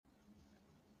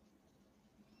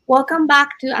Welcome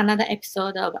back to another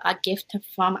episode of A Gift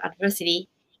from Adversity.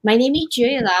 My name is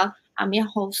Julia Love. I'm your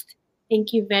host.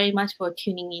 Thank you very much for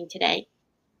tuning in today.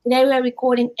 Today we are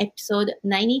recording episode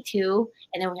 92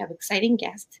 and then we have exciting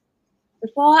guests.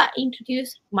 Before I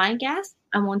introduce my guest,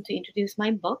 I want to introduce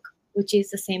my book, which is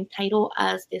the same title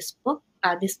as this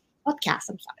podcast.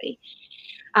 I'm sorry.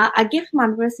 A Gift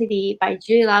from Adversity by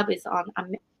Julia Love is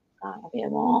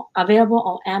available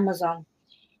on Amazon.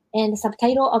 And the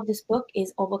subtitle of this book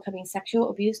is Overcoming Sexual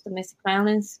Abuse, Domestic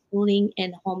Violence, Bullying,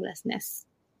 and Homelessness.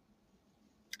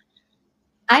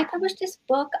 I published this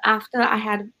book after I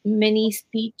had many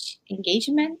speech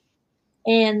engagement,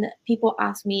 and people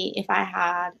asked me if I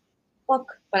had a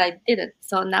book, but I didn't.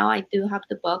 So now I do have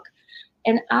the book.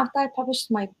 And after I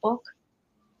published my book,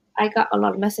 I got a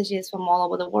lot of messages from all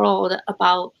over the world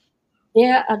about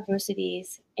their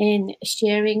adversities and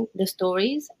sharing the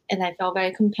stories. And I felt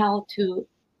very compelled to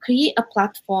create a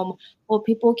platform where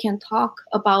people can talk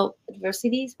about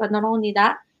adversities, but not only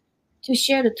that, to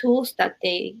share the tools that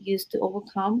they use to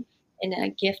overcome and a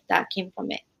gift that came from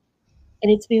it.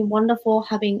 And it's been wonderful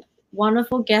having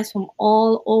wonderful guests from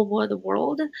all over the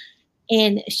world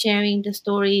and sharing the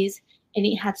stories. And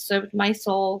it had served my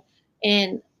soul,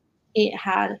 and it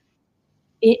had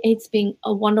it's been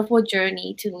a wonderful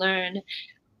journey to learn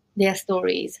their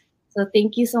stories. So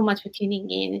thank you so much for tuning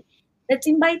in. Let's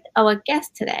invite our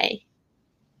guest today.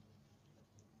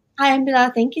 Hi,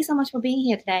 Ambila. Thank you so much for being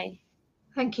here today.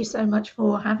 Thank you so much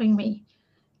for having me.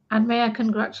 And may I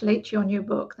congratulate you on your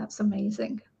book? That's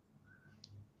amazing.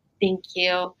 Thank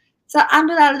you. So,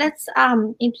 Ambila, let's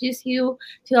introduce you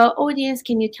to our audience.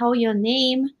 Can you tell your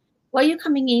name, where you're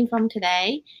coming in from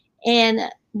today, and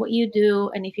what you do,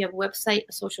 and if you have a website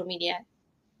or social media?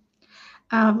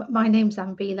 My name's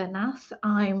Ambila Nath.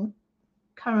 I'm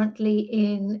currently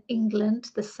in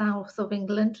England, the south of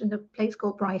England, in a place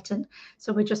called Brighton.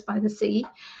 So we're just by the sea.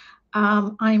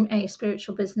 I'm a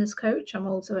spiritual business coach. I'm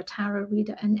also a tarot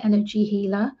reader and energy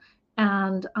healer.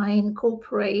 And I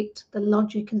incorporate the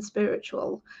logic and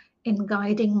spiritual in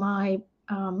guiding my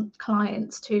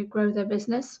clients to grow their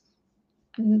business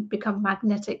and become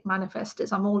magnetic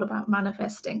manifestors. I'm all about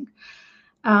manifesting.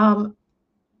 Um,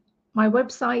 my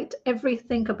website,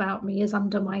 everything about me is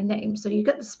under my name. So you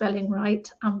get the spelling right,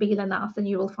 Ambila Nath, and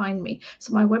you will find me.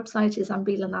 So my website is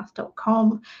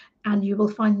ambilanath.com, and you will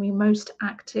find me most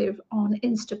active on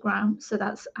Instagram. So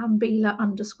that's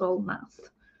Ambila_Nath.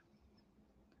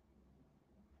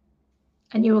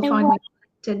 And you will And find what?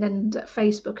 me on LinkedIn and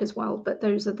Facebook as well. But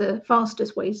those are the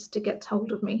fastest ways to get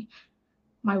hold of me,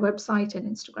 my website and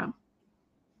Instagram.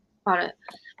 Got it.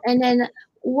 And then,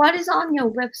 what is on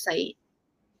your website?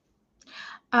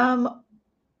 Um,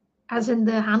 as in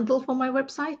the handle for my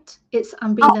website, it's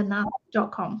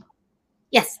ambilanath.com.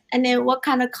 Yes. And then what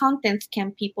kind of content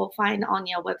can people find on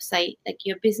your website, like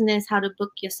your business, how to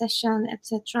book your session,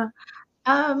 etc.?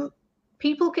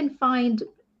 People can find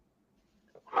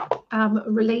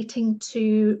relating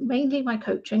to mainly my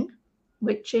coaching,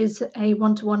 which is a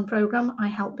one-to-one program. I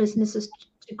help businesses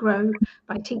to grow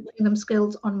by teaching them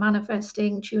skills on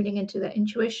manifesting, tuning into their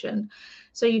intuition.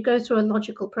 So you go through a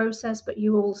logical process, but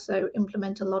you also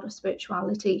implement a lot of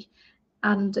spirituality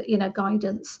and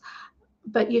guidance.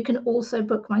 But you can also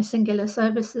book my singular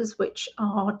services, which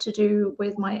are to do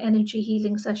with my energy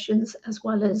healing sessions, as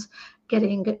well as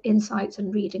getting insights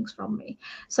and readings from me.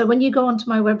 So when you go onto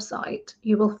my website,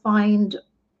 you will find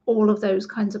all of those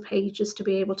kinds of pages to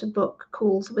be able to book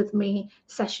calls with me,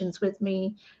 sessions with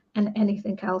me, and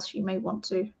anything else you may want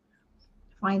to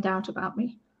find out about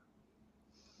me.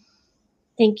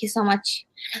 Thank you so much.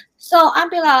 So,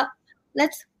 Ambila,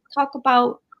 let's talk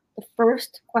about the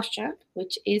first question,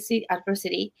 which is the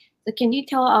adversity. So, can you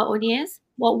tell our audience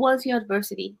what was your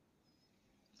adversity?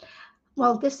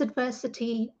 Well, this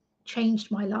adversity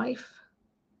changed my life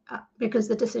because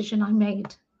the decision I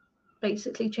made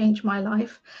basically changed my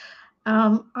life.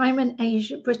 I'm an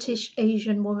British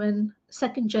Asian woman,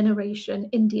 second generation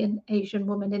Indian Asian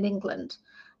woman in England.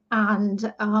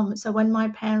 And so when my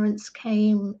parents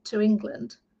came to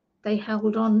England, they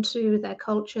held on to their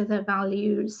culture, their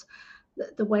values,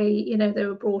 the way they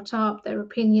were brought up, their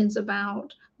opinions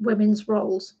about women's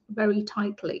roles very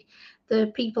tightly.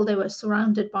 The people they were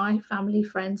surrounded by, family,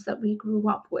 friends that we grew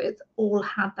up with, all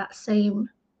had that same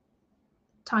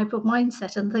type of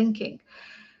mindset and thinking.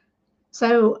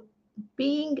 So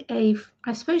being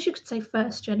I suppose you could say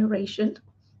first generation,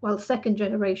 well, second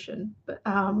generation, but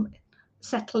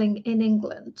settling in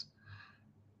England,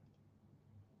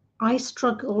 I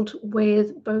struggled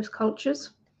with both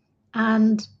cultures.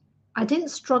 And I didn't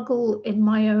struggle in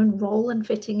my own role and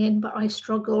fitting in, but I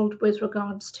struggled with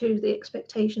regards to the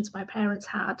expectations my parents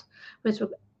had with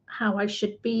how I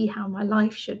should be, how my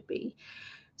life should be.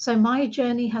 So my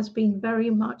journey has been very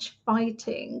much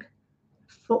fighting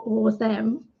for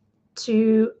them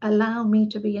to allow me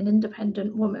to be an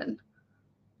independent woman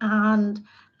and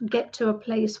get to a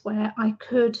place where I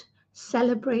could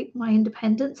celebrate my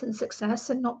independence and success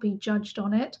and not be judged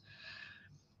on it.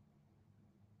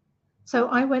 So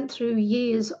I went through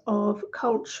years of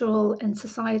cultural and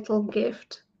societal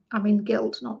guilt,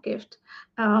 not gift,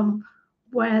 um,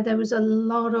 where there was a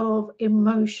lot of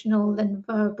emotional and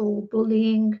verbal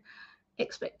bullying,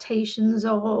 expectations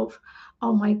of,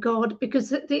 oh my God, because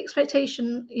the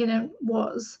expectation,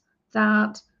 was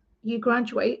that you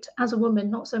graduate as a woman,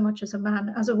 not so much as a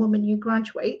man, as a woman, you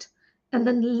graduate, and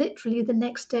then literally the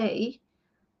next day,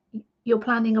 you're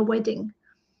planning a wedding,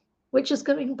 which is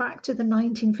going back to the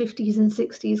 1950s and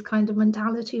 60s kind of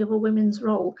mentality of a women's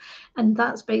role. And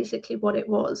that's basically what it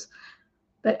was.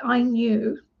 But I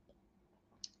knew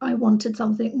I wanted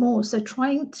something more. So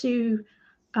trying to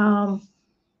um,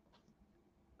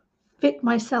 fit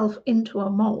myself into a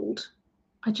mold,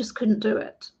 I just couldn't do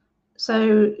it.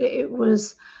 So it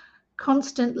was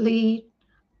constantly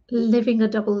living a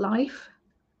double life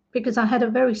because I had a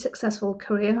very successful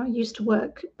career. I used to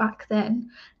work back then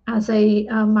as a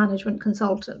management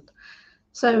consultant.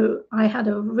 So I had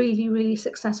a really, really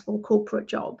successful corporate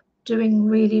job, doing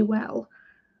really well.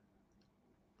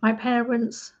 My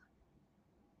parents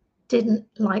didn't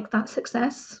like that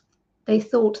success. They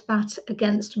thought that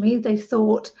against me. They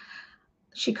thought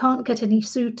she can't get any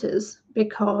suitors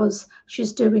because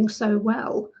she's doing so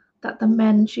well that the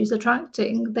men she's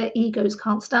attracting, their egos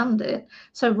can't stand it.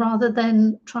 So rather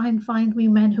than try and find me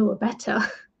men who are better,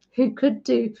 who could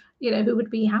do, who would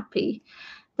be happy,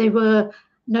 they were,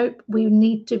 nope, we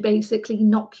need to basically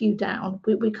knock you down.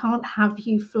 We can't have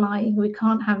you flying. We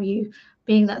can't have you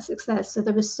being that success. So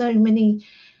there were so many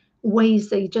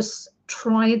ways they just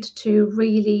tried to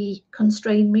really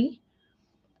constrain me.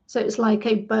 So it's like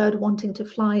a bird wanting to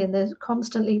fly, and they're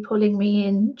constantly pulling me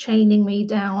in, chaining me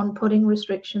down, putting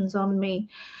restrictions on me.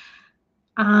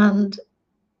 And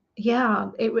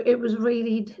yeah, it was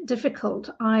really difficult.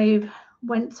 I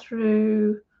went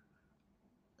through,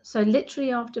 so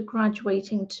literally after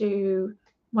graduating to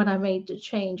when I made the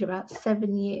change, about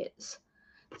 7 years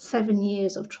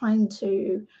of trying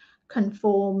to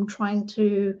conform, trying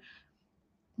to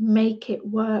make it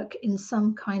work in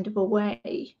some kind of a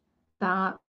way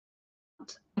that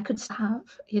I could still have,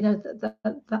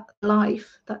 that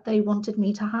life that they wanted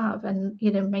me to have, and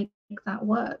make that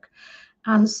work.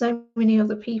 And so many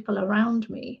other people around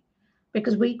me,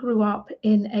 because we grew up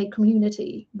in a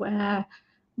community where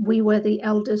we were the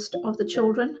eldest of the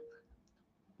children.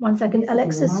 1 second,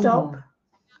 Alexa, stop.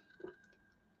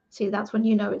 See, that's when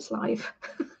you know it's live.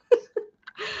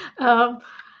 um,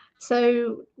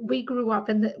 so we grew up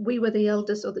and we were the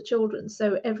eldest of the children.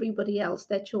 So everybody else,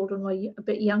 their children were a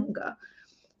bit younger.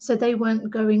 So they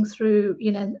weren't going through,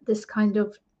 this kind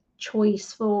of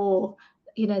choice for,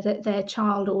 their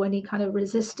child, or any kind of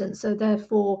resistance. So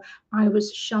therefore, I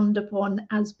was shunned upon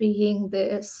as being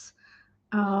this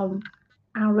um,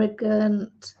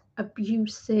 arrogant,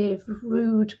 abusive,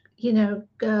 rude,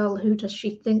 girl, who does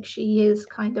she think she is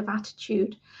kind of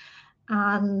attitude.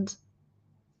 And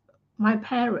my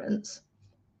parents,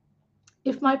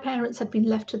 if my parents had been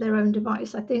left to their own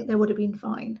device, I think they would have been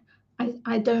fine.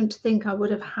 I don't think I would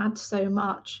have had so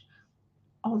much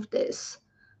of this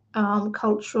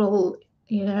cultural,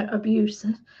 abuse.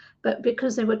 But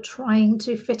because they were trying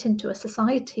to fit into a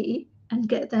society and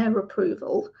get their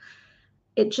approval,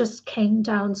 it just came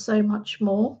down so much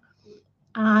more.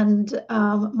 And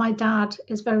my dad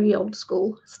is very old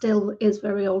school, still is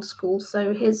very old school.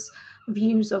 So his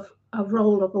views of a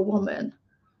role of a woman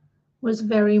was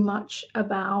very much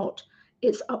about,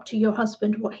 it's up to your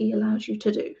husband what he allows you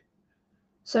to do.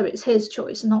 So it's his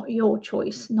choice, not your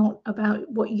choice, not about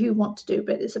what you want to do,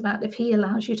 but it's about, if he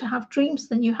allows you to have dreams,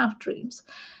 then you have dreams.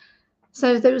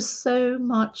 So there was so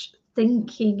much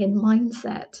thinking and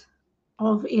mindset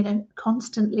of,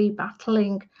 constantly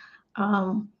battling.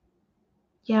 Um,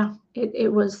 yeah,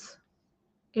 it was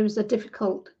a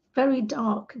difficult, very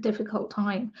dark, difficult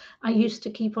time. I used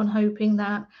to keep on hoping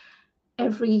that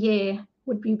every year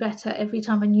would be better. Every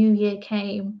time a new year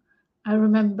came, I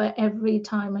remember every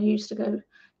time I used to go,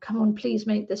 come on, please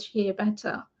make this year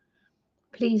better.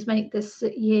 Please make this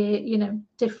year,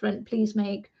 different. Please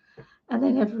make, and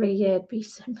then every year it'd be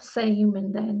the same.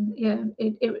 And then,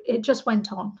 it just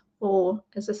went on for,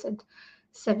 as I said,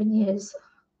 7 years,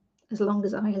 as long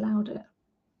as I allowed it.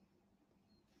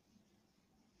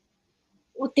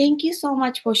 Well, thank you so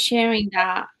much for sharing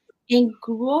that. And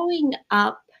growing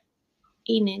up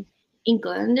in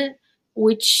England,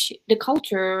 which the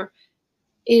culture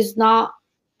is not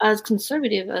as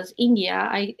conservative as India,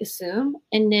 I assume.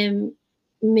 And then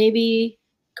maybe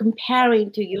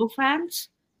comparing to your friends,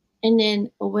 and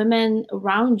then women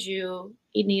around you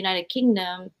in the United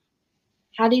Kingdom,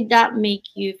 how did that make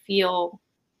you feel?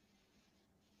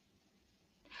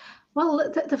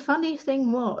 Well, the funny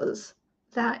thing was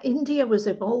that India was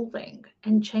evolving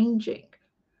and changing.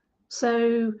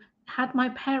 So, had my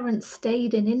parents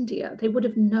stayed in India, they would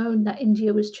have known that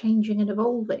India was changing and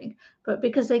evolving. But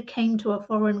because they came to a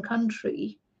foreign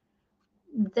country,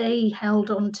 they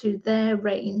held on to their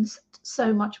reins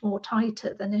so much more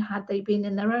tighter than had they been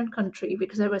in their own country,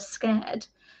 because they were scared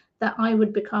that I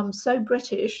would become so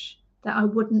British that I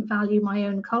wouldn't value my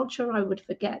own culture, I would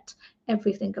forget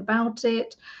everything about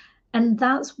it. And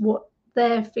that's what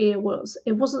their fear was.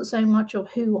 It wasn't so much of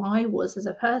who I was as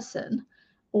a person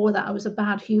or that I was a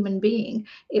bad human being.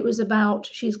 It was about,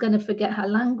 she's going to forget her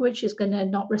language, she's going to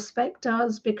not respect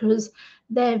us, because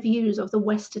their views of the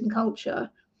Western culture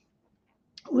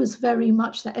was very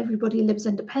much that everybody lives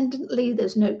independently,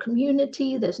 there's no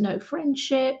community, there's no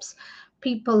friendships,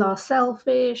 people are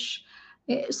selfish.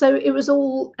 So it was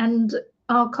all, and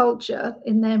our culture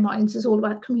in their minds is all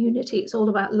about community, it's all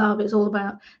about love, it's all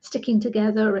about sticking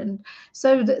together. And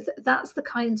so that's the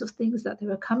kinds of things that they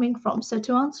were coming from. So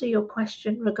to answer your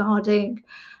question regarding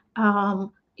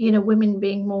women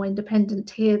being more independent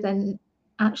here than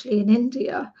actually in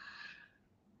India,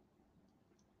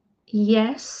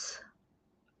 yes.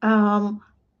 um,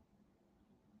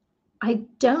 I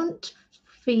don't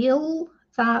feel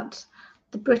that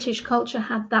the British culture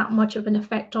had that much of an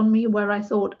effect on me, where I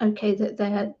thought, okay,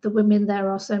 that the women there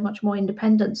are so much more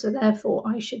independent, so therefore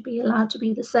I should be allowed to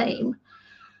be the same.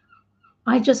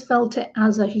 I just felt it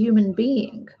as a human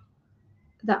being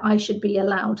that I should be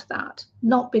allowed that,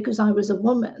 not because I was a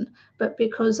woman, but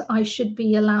because I should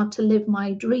be allowed to live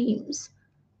my dreams,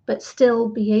 but still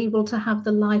be able to have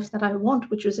the life that I want,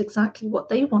 which was exactly what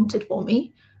they wanted for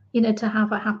me. To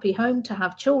have a happy home, to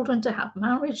have children, to have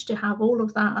marriage, to have all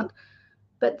of that,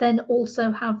 but then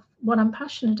also have what I'm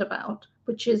passionate about,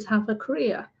 which is have a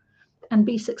career and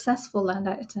be successful at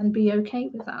it and be okay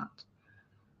with that.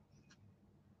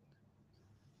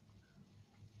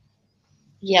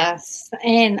 Yes,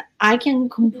 and I can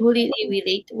completely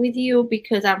relate with you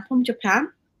because I'm from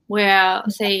Japan, where,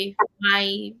 say,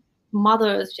 my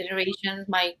mother's generation,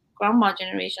 my grandma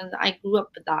generation, I grew up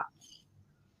with that.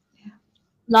 Yeah.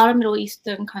 A lot of Middle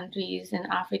Eastern countries and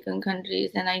African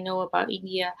countries, and I know about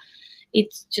India.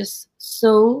 It's just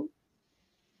so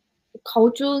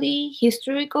culturally,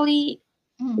 historically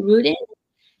Mm. rooted.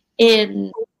 Yeah.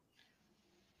 In,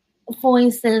 for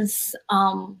instance,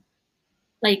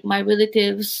 like my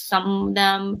relatives, some of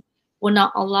them were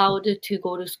not allowed to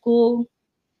go to school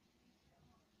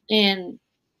and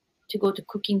to go to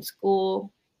cooking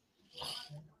school.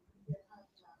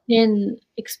 And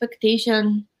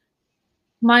expectation,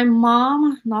 my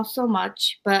mom, not so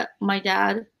much, but my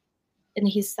dad and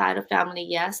his side of family,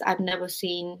 yes. I've never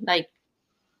seen like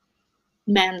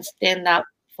men stand up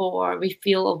for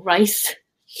refill of rice.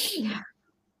 Yeah.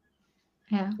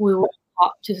 Yeah. We were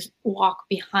taught to walk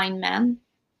behind men.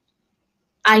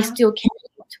 I Yeah. still can't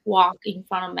walk in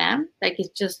front of men. Like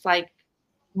it's just like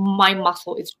my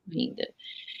muscle is trained.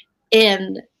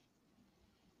 And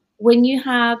when you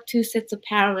have two sets of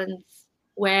parents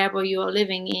wherever you are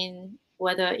living in,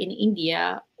 whether in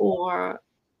India or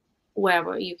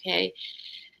wherever UK,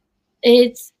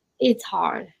 it's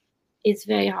hard. It's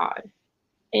very hard.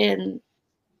 And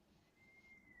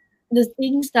the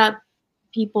things that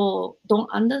people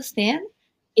don't understand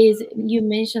is you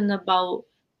mentioned about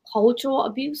cultural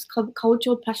abuse,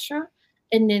 cultural pressure,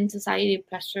 and then society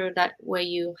pressure that where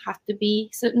you have to be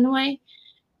certain way.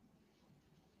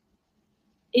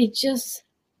 It just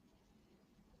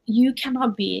you can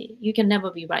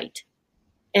never be right,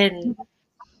 and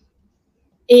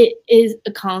it is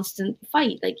a constant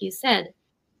fight, like you said.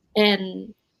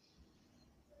 And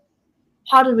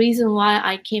part of the reason why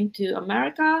I came to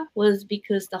America was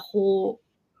because the whole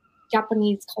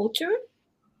Japanese culture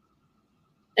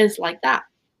is like that.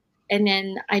 And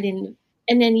then I didn't.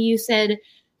 And then you said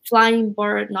flying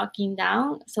bird knocking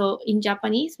down. So in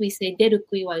Japanese we say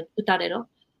derukui wa utarero.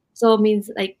 So it means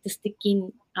like the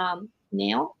sticking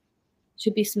nail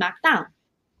should be smacked down.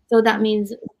 So that Yeah.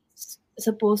 means it's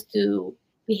supposed to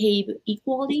behave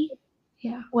equally,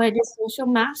 Yeah. wear the social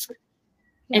mask,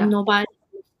 and Yeah. nobody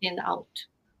will stand out.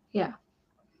 Yeah.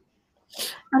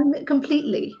 And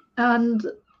completely. And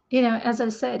as I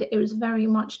said, it was very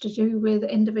much to do with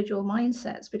individual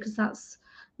mindsets, because that's,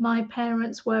 my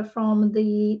parents were from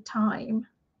the time,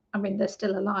 I mean, they're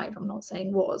still alive, I'm not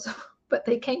saying was, but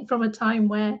they came from a time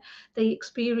where they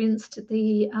experienced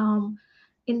the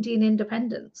Indian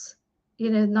independence,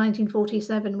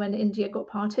 1947, when India got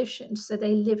partitioned. So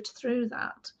they lived through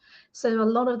that. So a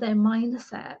lot of their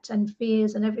mindset and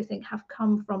fears and everything have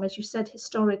come from, as you said,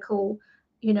 historical,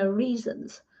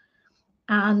 reasons.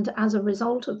 And as a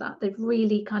result of that, they've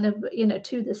really kind of,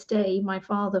 to this day, my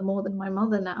father, more than my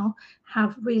mother now,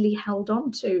 have really held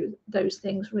on to those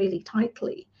things really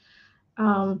tightly.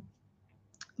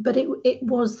 But it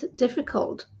was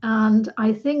difficult. And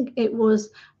I think it was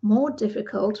more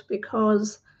difficult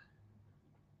because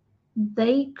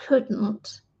they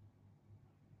couldn't,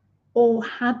 or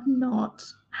had not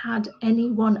had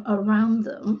anyone around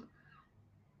them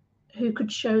who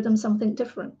could show them something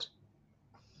different.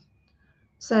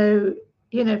 So,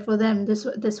 for them, this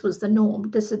was the norm.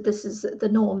 This is the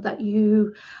norm, that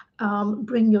you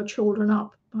bring your children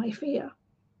up by fear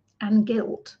and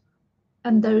guilt.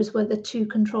 And those were the two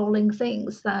controlling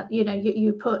things, that,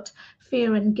 you put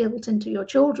fear and guilt into your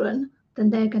children, then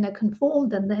they're going to conform,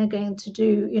 then they're going to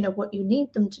do, what you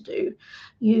need them to do.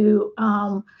 You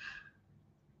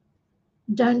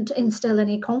don't instill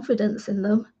any confidence in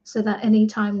them, so that any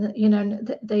time that,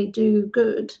 that they do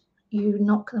good, you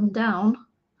knock them down.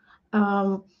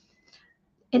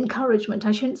 Encouragement,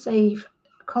 I shouldn't say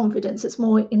confidence, it's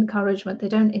more encouragement. They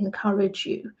don't encourage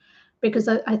you, because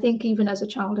I think even as a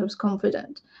child I was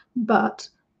confident, but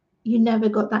you never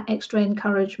got that extra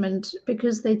encouragement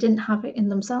because they didn't have it in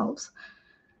themselves.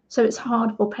 So it's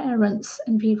hard for parents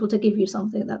and people to give you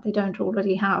something that they don't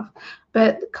already have.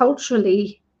 But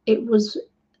culturally, it was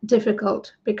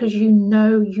difficult because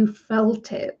you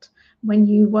felt it when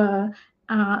you were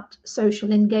at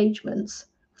social engagements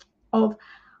of.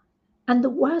 And the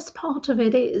worst part of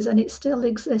it is, and it still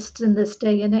exists in this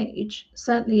day and age,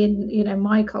 certainly in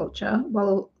my culture,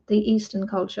 well, the Eastern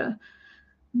culture,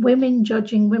 women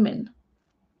judging women.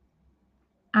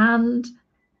 And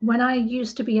when I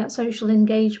used to be at social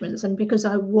engagements, and because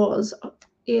I was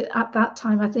at that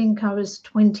time, I think I was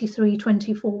 23,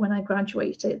 24 when I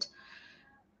graduated,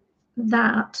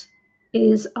 that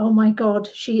is, oh my God,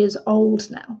 she is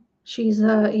old now. She's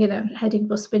heading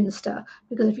for spinster,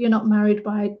 because if you're not married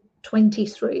by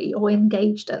 23 or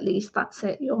engaged, at least, that's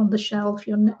it, you're on the shelf,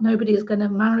 nobody is going to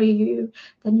marry you.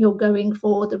 Then you're going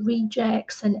for the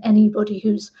rejects and anybody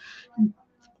who's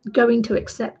going to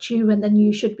accept you, and then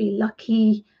you should be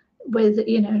lucky with,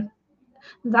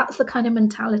 that's the kind of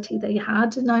mentality they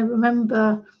had. And I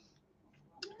remember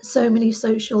so many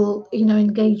social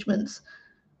engagements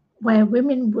where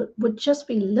women would just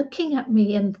be looking at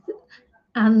me,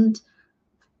 and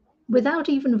without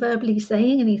even verbally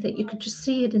saying anything, you could just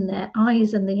see it in their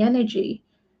eyes and the energy,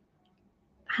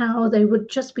 how they would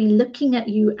just be looking at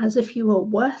you as if you were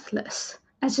worthless,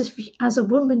 as if as a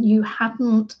woman you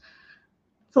hadn't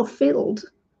fulfilled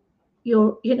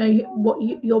your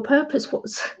your purpose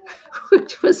was,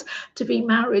 which was to be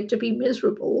married, to be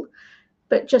miserable,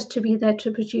 but just to be there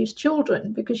to produce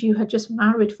children, because you had just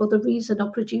married for the reason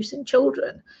of producing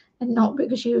children, and not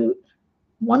because you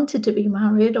wanted to be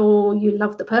married or you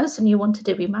loved the person you wanted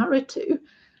to be married to.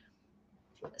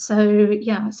 So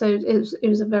yeah, so it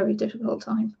was a very difficult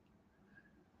time.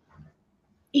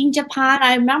 In Japan,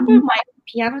 I remember my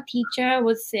piano teacher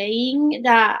was saying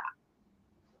that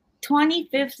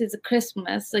 25th is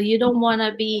Christmas, so you don't want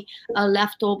to be a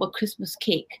leftover Christmas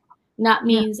cake. That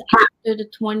means after the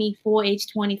 24,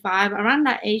 age 25, around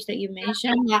that age that you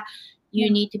mentioned, that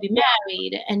you need to be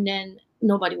married, and then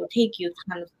nobody will take you,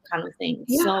 kind of thing.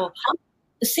 Yeah. So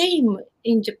the same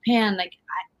in Japan, like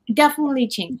definitely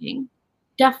changing.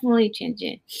 Yeah.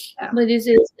 But this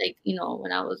is like,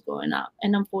 when I was growing up,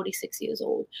 and I'm 46 years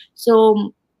old.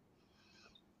 So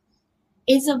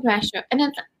it's a pressure. And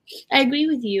then I agree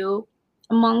with you,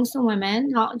 amongst the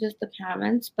women, not just the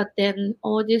parents, but then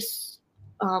all this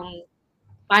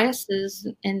biases,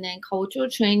 and then cultural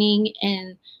training,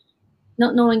 and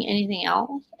not knowing anything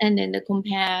else, and then the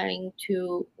comparing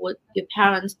to what your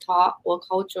parents taught or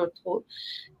culture taught.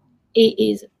 It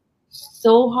is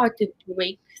so hard to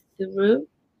break through.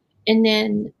 And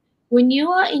then when you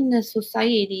are in a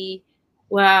society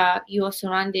where you are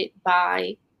surrounded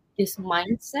by this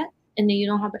mindset, and then you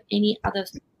don't have any other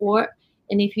support,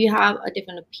 and if you have a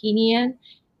different opinion,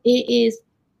 it is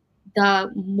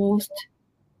the most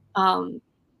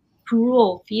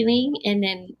cruel feeling, and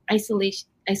then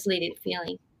isolated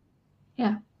feeling.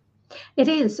 Yeah, it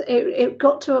is. It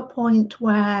got to a point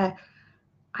where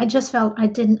I just felt I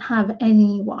didn't have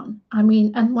anyone. I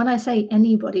mean, and when I say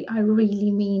anybody, I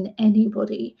really mean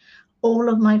anybody. All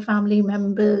of my family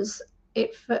members,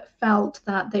 it felt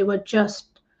that they were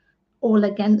just all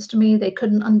against me. They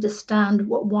couldn't understand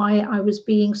why I was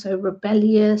being so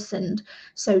rebellious and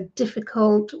so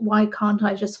difficult. Why can't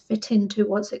I just fit into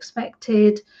what's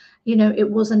expected? You know, it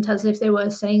wasn't as if they were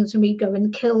saying to me, go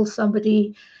and kill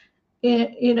somebody,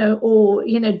 you know, or,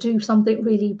 you know, do something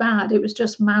really bad. It was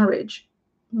just marriage,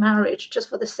 just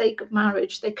for the sake of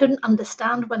marriage. They couldn't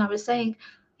understand when I was saying,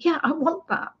 yeah, I want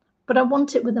that, but I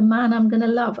want it with a man I'm going to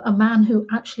love, a man who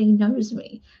actually knows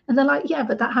me. And they're like, yeah,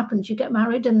 but that happens. You get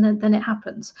married and then it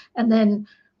happens. And then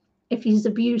if he's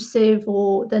abusive,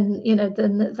 or then, you know,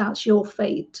 then that's your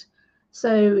fate.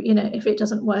 So, you know, if it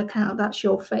doesn't work out, that's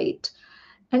your fate.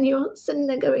 And you're sitting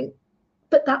there going,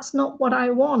 but that's not what I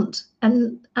want.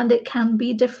 And it can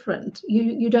be different.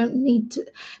 You don't need to.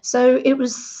 So it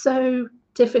was so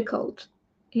difficult,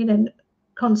 you know,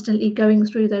 constantly going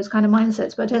through those kind of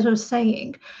mindsets. But as I was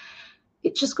saying,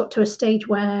 it just got to a stage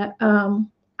where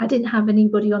I didn't have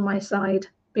anybody on my side,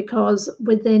 because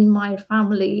within my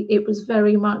family, it was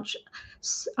very much,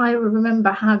 I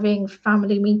remember having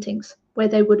family meetings where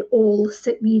they would all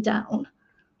sit me down,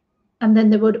 and then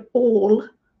they would all,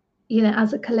 you know,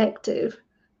 as a collective,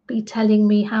 be telling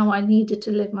me how I needed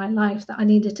to live my life, that I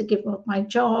needed to give up my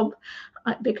job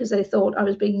because they thought I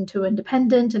was being too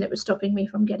independent and it was stopping me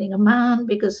from getting a man,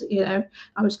 because, you know,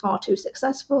 I was far too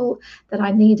successful, that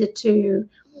I needed to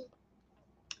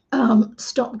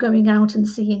stop going out and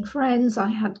seeing friends. I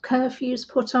had curfews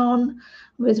put on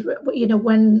with, you know,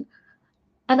 when,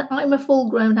 and I'm a full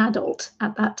grown adult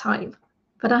at that time,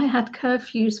 but I had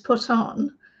curfews put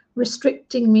on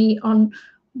restricting me on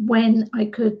when I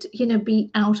could, you know,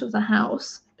 be out of the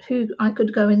house, who I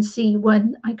could go and see,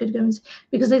 when I could go and see,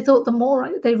 because they thought the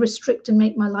more they restrict and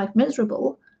make my life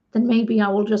miserable, then maybe I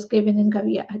will just give in and go,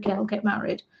 yeah, okay, I'll get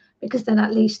married, because then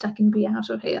at least I can be out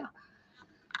of here.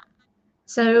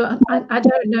 So I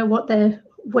don't know what their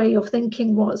way of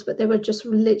thinking was, but they were just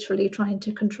literally trying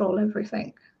to control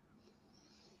everything.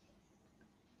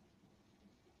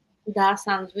 That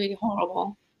sounds really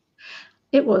horrible.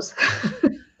 It was.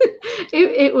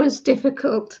 It was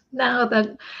difficult. Now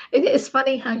that it's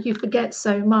funny how you forget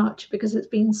so much because it's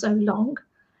been so long.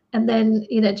 And then,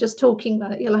 you know, just talking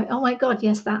about it, you're like, oh my God,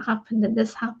 yes, that happened and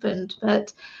this happened.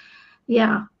 But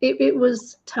yeah, it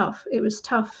was tough. It was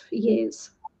tough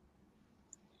years.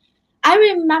 I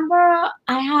remember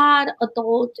I had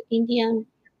adult Indian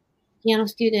piano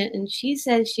student, and she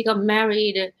said she got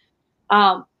married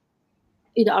um,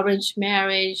 in arranged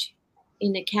marriage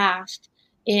in the caste,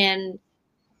 and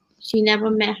she never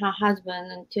met her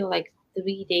husband until like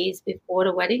 3 days before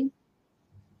the wedding.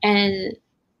 And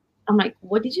I'm like,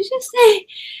 what did you just say?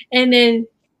 And then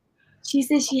she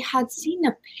said she had seen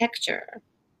a picture,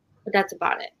 but that's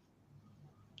about it.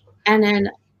 And then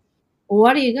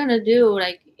what are you gonna do,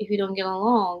 like, if you don't get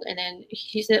along? And then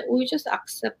she said, we just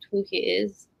accept who he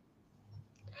is.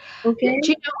 Do Okay.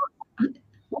 you know,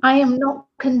 I am not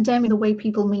condemning the way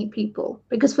people meet people,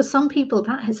 because for some people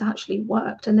that has actually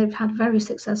worked and they've had very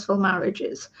successful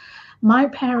marriages. My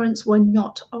parents were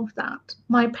not of that.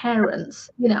 My parents,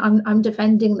 you know, I'm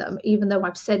defending them, even though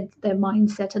I've said their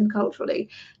mindset and culturally,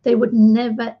 they would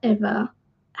never ever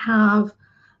have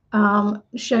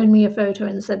shown me a photo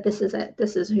and said, this is it,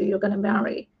 this is who you're going to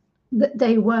marry.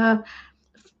 They were,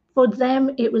 for them,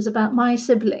 it was about, my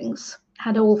siblings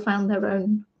had all found their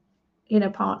own, you know,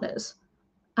 partners,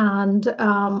 and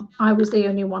I was the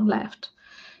only one left,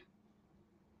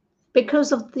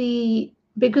 because of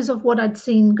what I'd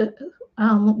seen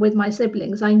with my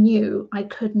siblings. I knew I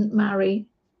couldn't marry.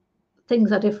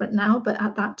 Things are different now, but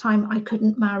at that time I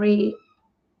couldn't marry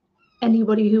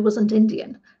anybody who wasn't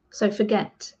Indian. So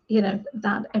forget, you know,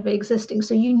 that ever existing.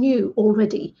 So you knew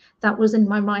already, that was in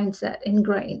my mindset,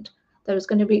 ingrained. There was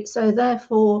going to be, so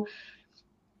therefore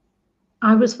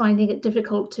I was finding it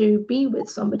difficult to be with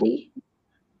somebody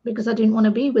because I didn't want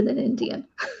to be with an Indian.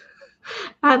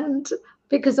 And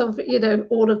because of, you know,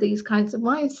 all of these kinds of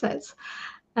mindsets.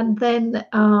 And then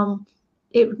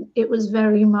it was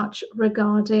very much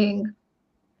regarding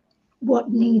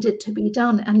what needed to be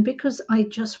done, and because I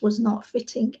just was not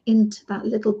fitting into that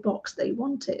little box they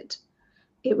wanted,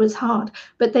 it was hard.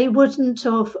 But they wouldn't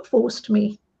have forced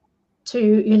me to,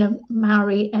 you know,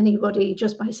 marry anybody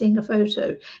just by seeing a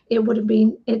photo. It would have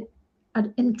been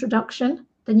an introduction,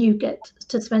 then you get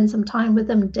to spend some time with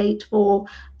them, date for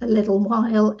a little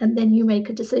while, and then you make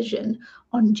a decision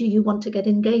on, do you want to get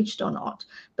engaged or not.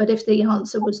 But if the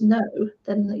answer was no,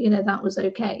 then, you know, that was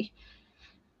okay.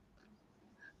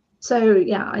 So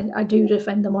yeah, I do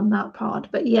defend them on that part.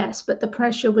 But yes, but the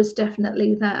pressure was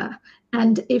definitely there.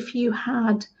 And if you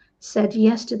had said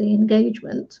yes to the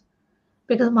engagement,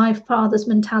 because my father's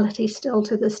mentality still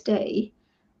to this day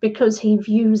because he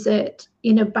views it,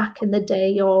 back in the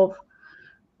day of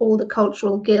all the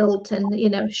cultural guilt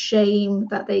and, shame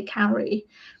that they carry,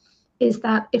 is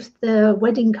that if the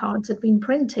wedding cards had been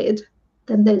printed,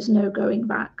 then there's no going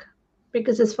back.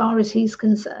 Because as far as he's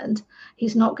concerned,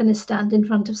 he's not going to stand in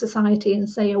front of society and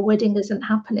say a wedding isn't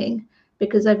happening,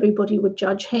 because everybody would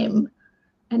judge him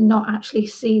and not actually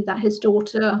see that his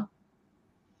daughter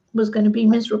was going to be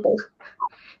miserable.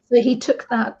 So he took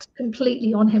that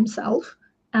completely on himself,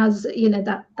 as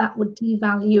that would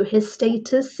devalue his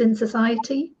status in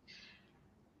society,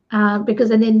 because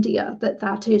in India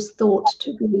that is thought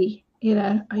to be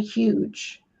a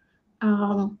huge,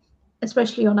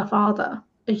 especially on a father,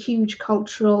 a huge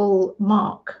cultural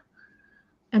mark,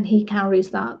 and he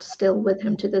carries that still with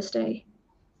him to this day.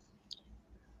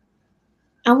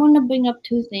 I want to bring up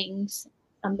two things.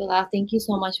 Ambila, thank you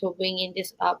so much for bringing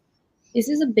this up. This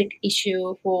is a big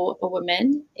issue for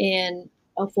women, and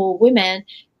for women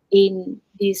in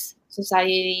this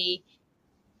society,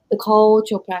 the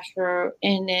cultural pressure,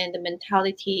 and then the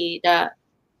mentality that,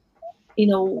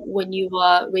 when you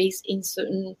are raised in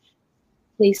certain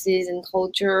places and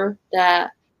culture,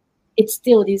 that it's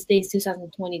still these days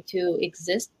 2022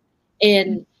 exists.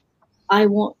 And I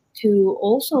want to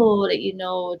also let you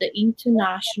know the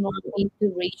international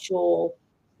interracial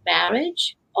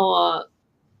marriage, or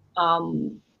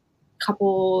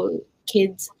couple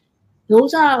kids,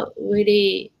 those are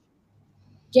really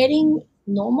getting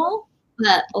normal,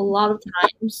 but a lot of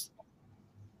times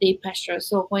they pressure.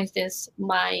 So, for instance,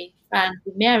 my friend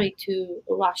who married to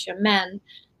a Russian man,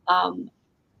 um,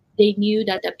 they knew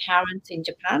that the parents in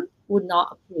Japan would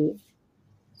not approve.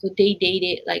 So they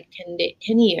dated like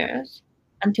 10 years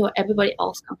until everybody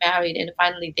else got married. And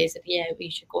finally they said, yeah, we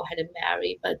should go ahead and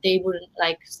marry. But they wouldn't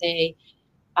like say,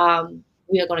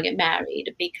 we are going to get married,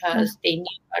 Yeah, because they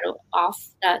knew right off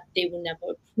that they would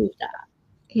never approve that.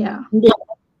 yeah, And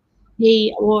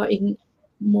they were in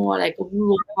more like a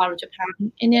rural part of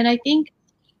Japan. And then I think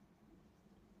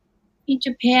in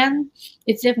Japan,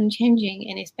 it's definitely changing,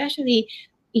 and especially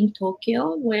in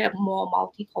Tokyo, where more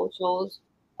multicultural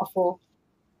for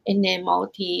and then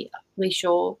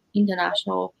multi-racial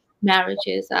international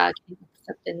marriages are getting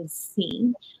accepted and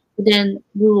seen. But then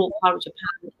rural part of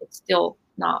Japan, it's still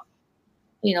not,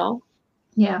 you know,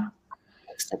 yeah,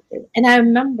 accepted. And I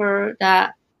remember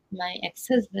that my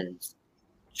ex-husband's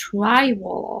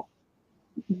tribal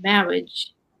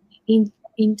marriage, in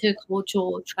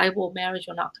intercultural tribal marriage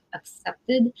were not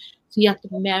accepted. So you have to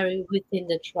marry within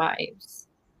the tribes.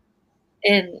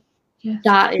 And yes,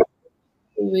 that is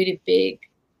really big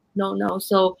no.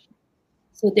 So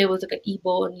there was like an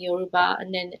Igbo and Yoruba,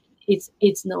 and then it's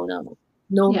no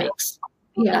yeah, mix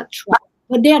of yeah, that tribe.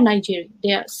 But they are Nigerian,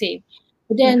 they are same.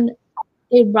 But yeah, then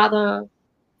they rather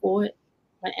for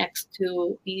my ex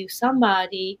to be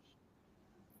somebody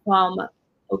from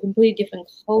a completely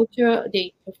different culture.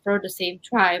 They prefer the same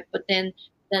tribe, but then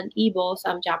Igbo,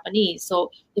 some Japanese, so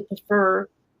they prefer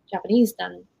Japanese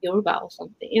than Yoruba or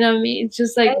something. You know what I mean? It's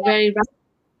just like very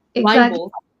exactly.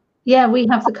 rival. Yeah, we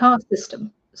have the caste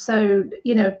system. So,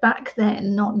 back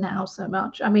then, not now so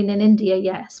much. I mean, in India,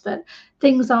 yes, but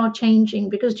things are changing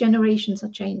because generations are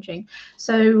changing.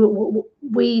 So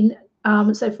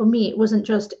so for me, it wasn't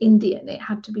just Indian; it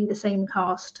had to be the same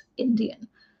caste Indian.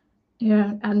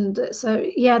 Yeah, and so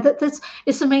yeah, that's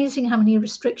it's amazing how many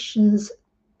restrictions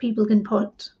people can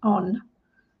put on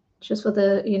just for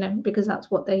because that's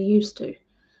what they're used to.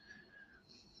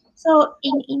 So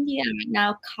in India right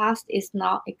now, caste is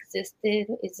not existed.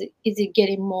 Is it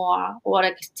getting more, or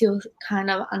like still kind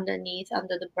of underneath,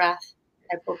 under the breath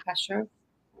type of pressure?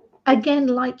 Again,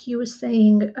 like you were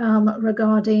saying,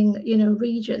 regarding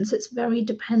regions, it's very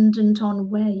dependent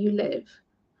on where you live.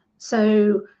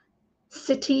 So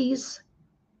cities,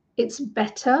 it's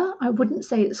better. I wouldn't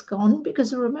say it's gone,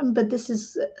 because remember, this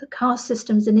is caste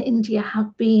systems in India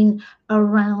have been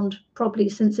around probably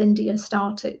since India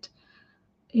started,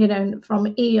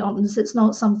 from eons. It's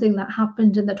not something that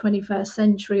happened in the 21st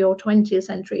century or 20th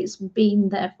century. It's been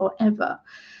there forever.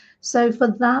 So for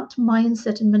that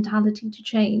mindset and mentality to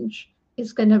change,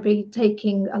 it's going to be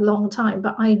taking a long time.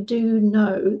 But I do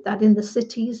know that in the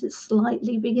cities, it's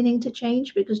slightly beginning to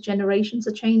change because generations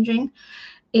are changing.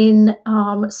 In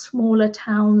smaller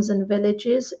towns and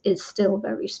villages, it's still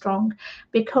very strong,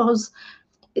 because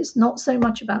it's not so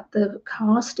much about the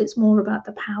caste, it's more about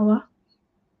the power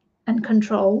and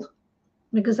control,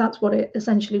 because that's what it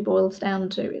essentially boils down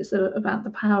to, is about the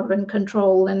power and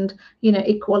control, and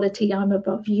equality. I'm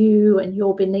above you and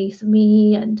you're beneath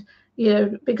me, and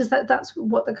because that's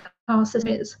what the caste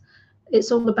system is.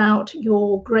 It's all about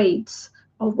your grades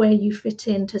of where you fit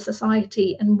into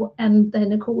society, and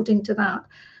then according to that,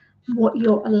 what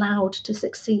you're allowed to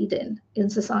succeed in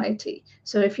society.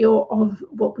 So if you're of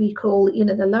what we call,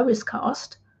 the lowest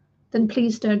caste, then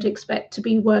please don't expect to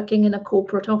be working in a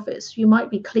corporate office. You might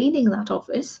be cleaning that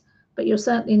office, but you're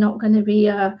certainly not going to be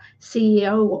a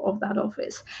CEO of that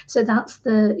office. So that's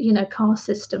the caste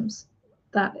systems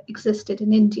that existed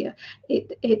in India.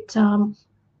 It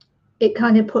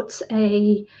kind of puts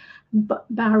a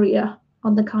barrier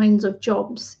on the kinds of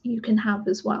jobs you can have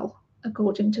as well,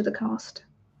 according to the caste.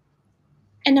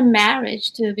 And a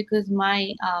marriage too, because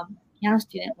my piano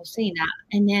student was saying that,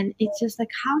 and then it's just like,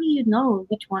 how do you know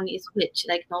which one is which?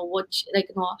 Like, no, which, like,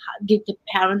 no, did the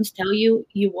parents tell you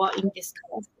you are in this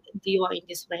class, you are in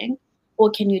this rank, or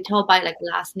can you tell by like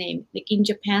last name? Like in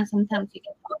Japan, sometimes you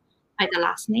can tell by the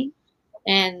last name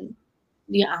and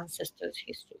your ancestors'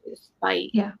 histories by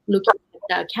Yeah, looking at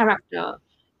the character,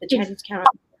 the it's Chinese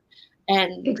character,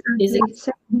 and is it exactly.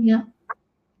 So, yeah.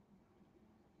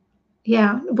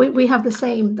 Yeah, we have the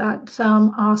same, that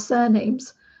our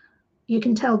surnames, you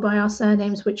can tell by our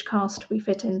surnames which caste we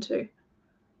fit into.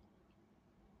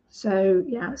 So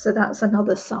yeah, so that's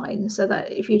another sign. So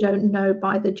that if you don't know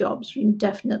by the jobs, you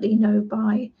definitely know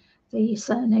by the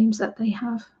surnames that they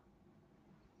have.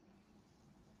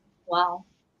 wow?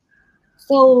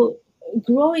 So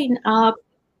growing up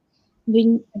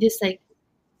when this like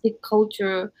the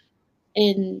culture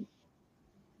and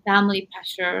family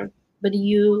pressure, but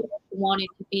you wanted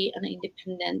to be an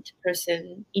independent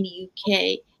person in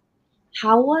UK.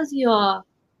 How was your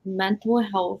mental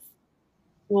health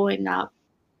growing up?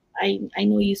 I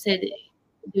know you said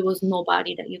there was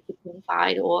nobody that you could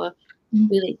confide or Mm.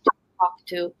 really talk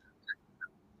to.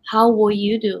 How were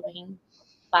you doing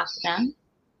back then?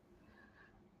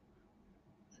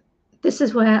 This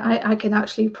is where I can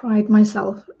actually pride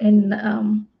myself in.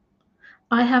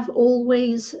 I have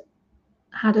always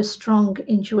had a strong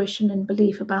intuition and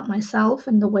belief about myself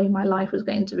and the way my life was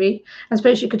going to be. I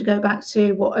suppose you could go back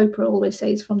to what Oprah always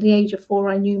says: from the age of 4,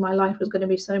 I knew my life was going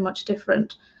to be so much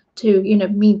different to,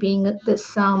 me being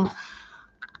this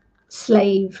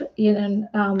slave,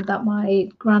 that my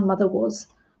grandmother was.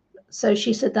 So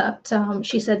she said that,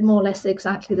 she said more or less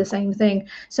exactly the same thing.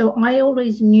 So I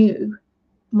always knew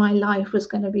my life was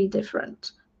going to be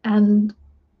different. And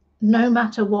no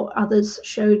matter what others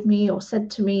showed me or said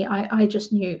to me, I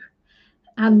just knew.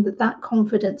 And that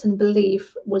confidence and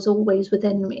belief was always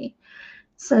within me.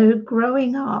 So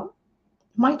growing up,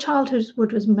 my childhood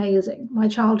was amazing. My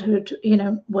childhood,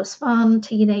 was fun.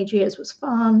 Teenage years was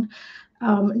fun.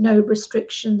 No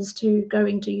restrictions to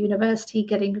going to university,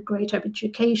 getting a great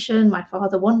education. My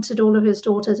father wanted all of his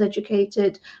daughters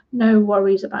educated. No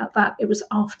worries about that. It was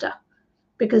after,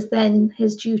 because then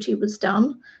his duty was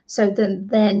done. So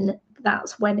then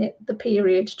that's when the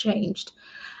period changed.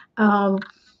 Um,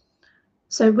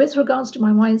 so with regards to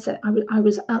my mindset, I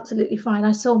was absolutely fine.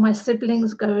 I saw my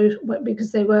siblings go,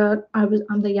 because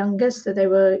I'm the youngest, so they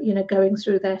were, going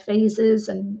through their phases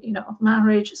and, of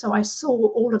marriage. So I saw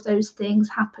all of those things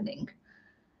happening.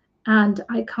 And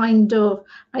I kind of,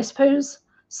 I suppose,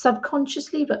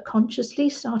 subconsciously but consciously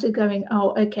started going,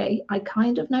 oh, okay, I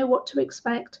kind of know what to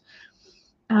expect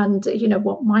and,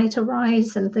 what might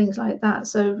arise and things like that.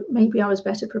 So maybe I was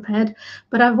better prepared.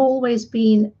 But I've always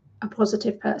been a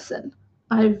positive person.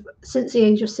 Since the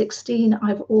age of 16,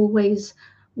 I've always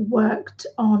worked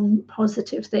on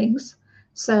positive things.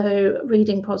 So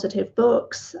reading positive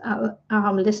books,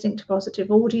 listening to positive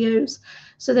audios.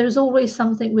 So there was always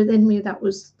something within me that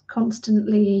was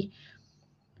constantly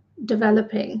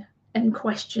developing and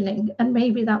questioning. And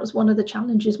maybe that was one of the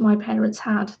challenges my parents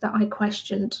had, that I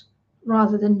questioned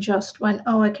rather than just went,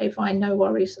 oh, okay, fine, no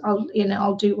worries,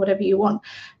 I'll do whatever you want,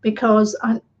 because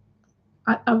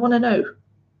I want to know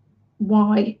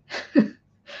why.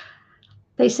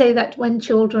 They say that when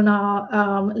children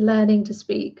are learning to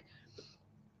speak,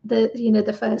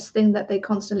 the first thing that they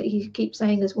constantly keep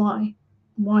saying is why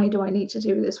do I need to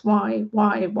do this, why.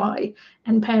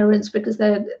 And parents, because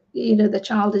they're, the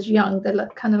child is young, they're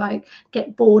kind of like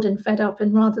get bored and fed up,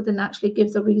 and rather than actually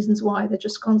give the reasons why, they're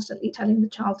just constantly telling the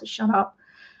child to shut up.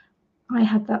 I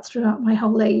had that throughout my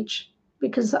whole age,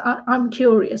 because I'm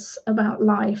curious about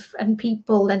life and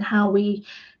people and how we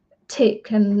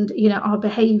tick, and our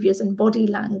behaviors and body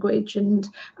language, and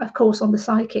of course on the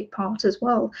psychic part as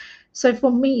well. So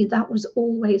for me, that was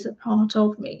always a part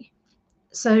of me.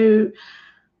 So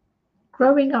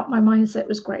growing up, my mindset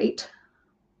was great,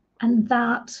 and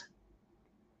that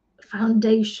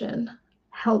foundation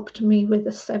helped me with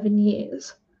the 7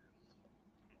 years,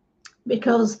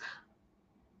 because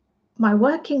my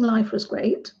working life was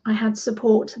great. I had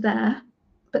support there,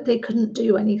 but they couldn't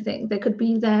do anything. They could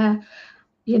be there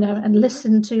and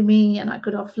listen to me, and I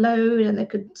could offload and they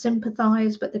could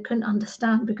sympathize, but they couldn't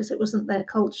understand because it wasn't their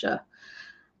culture.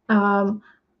 Um,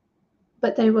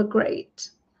 but they were great.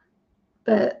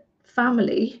 But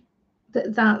family,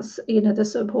 that's the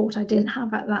support I didn't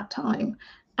have at that time.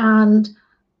 And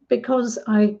because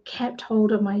I kept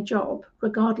hold of my job,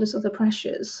 regardless of the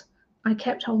pressures, I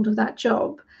kept hold of that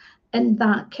job, and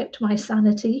that kept my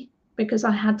sanity because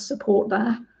I had support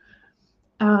there.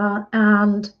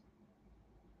 And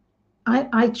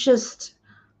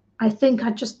I think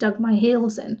I just dug my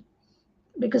heels in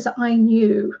because I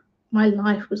knew my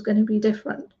life was going to be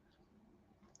different.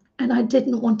 And I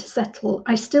didn't want to settle.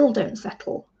 I still don't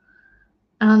settle.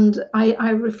 And I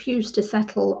refuse to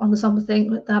settle on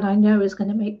something that I know is going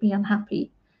to make me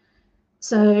unhappy.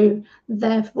 So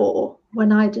therefore,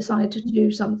 when I decide to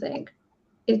do something,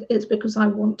 it's because I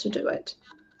want to do it,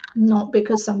 not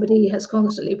because somebody has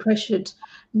constantly pressured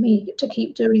me to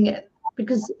keep doing it.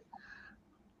 Because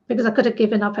I could have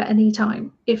given up at any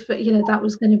time. If that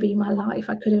was going to be my life,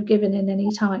 I could have given in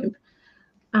any time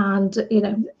and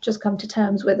just come to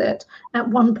terms with it. At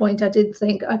one point I did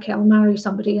think, okay, I'll marry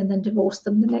somebody and then divorce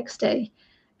them the next day.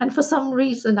 And for some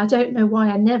reason, I don't know why,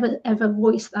 I never ever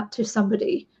voiced that to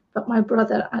somebody, but my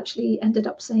brother actually ended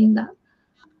up saying that.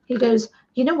 He goes,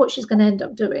 you know what she's going to end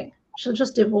up doing? She'll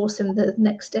just divorce him the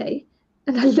next day.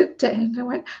 And I looked at him and I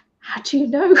went, how do you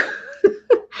know?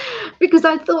 Because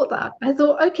I thought that. I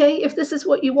thought, okay, if this is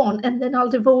what you want, and then I'll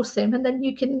divorce him, and then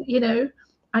you can,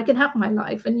 I can have my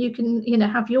life, and you can,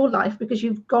 have your life because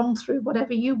you've gone through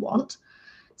whatever you want.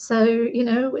 So,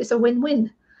 it's a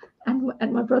win-win. And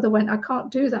my brother went, I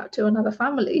can't do that to another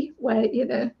family where,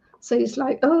 so he's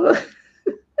like, oh.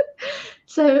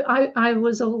 So I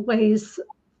was always,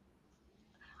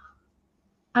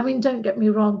 I mean, don't get me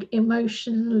wrong,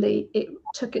 emotionally, it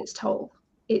took its toll.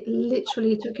 It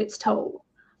literally took its toll.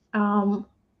 Um,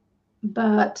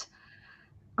 but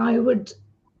I would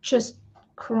just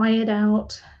cry it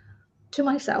out to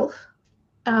myself.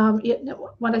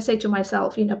 When I say to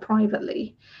myself,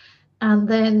 privately, and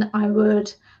then I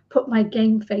would put my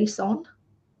game face on,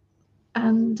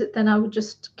 and then I would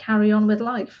just carry on with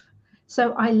life.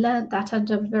 So I learned that at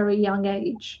a very young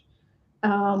age.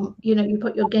 You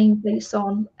put your game face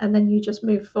on, and then you just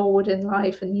move forward in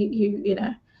life, and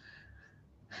you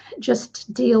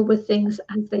just deal with things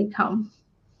as they come.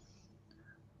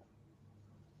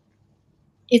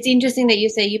 It's interesting that you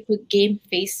say you put game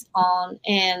face on,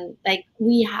 and like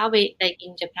we have it like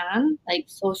in Japan, like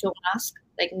social mask,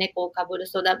 like neko kaburu.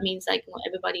 So that means like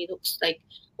everybody looks like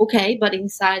okay, but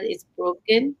inside it's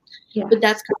broken. Yes. But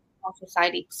that's kind of how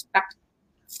society expects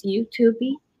you to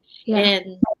be, Yeah.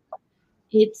 and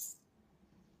it's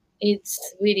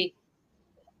really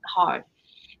hard.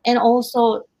 And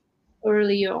also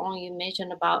earlier on, you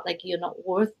mentioned about like you are not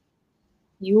worthy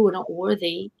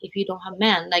if you don't have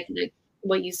men, like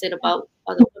what you said about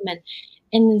other women.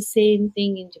 And the same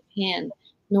thing in Japan.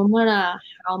 No matter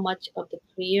how much of the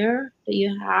career that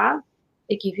you have,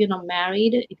 like if you're not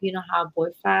married, if you don't have a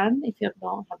boyfriend, if you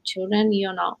don't have children,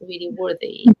 you're not really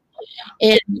worthy.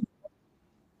 And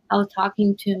I was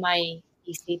talking to my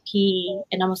ECP,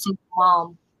 and I'm a single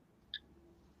mom,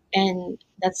 and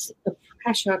that's the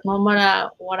pressure. No matter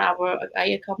whatever I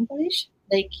accomplish,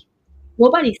 like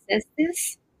nobody says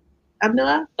this,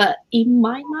 Ambila, but in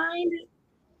my mind,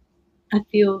 I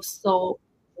feel so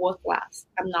worthless.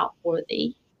 I'm not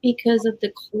worthy because of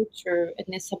the culture and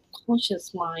the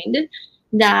subconscious mind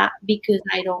that because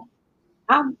I don't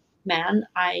have man,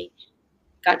 I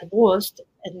got divorced.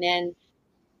 And then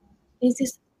there's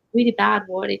this really bad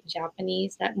word in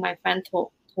Japanese that my friend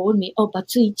told me, oh,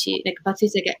 batsuichi, like batsu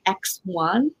is like an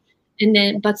X1. And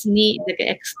then batsuni like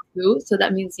an X2. So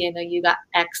that means, you got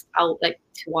X out like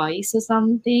twice or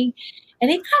something. And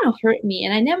it kind of hurt me.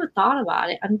 And I never thought about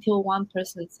it until one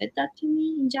person said that to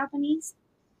me in Japanese.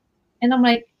 And I'm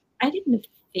like, I didn't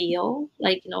feel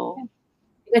like, I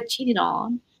got cheated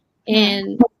on.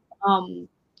 And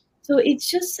so it's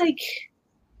just like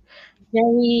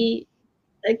very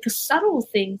like the subtle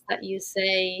things that you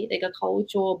say, like a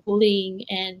cultural bullying,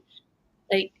 and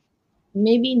like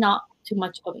maybe not too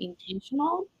much of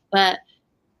intentional, but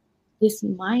this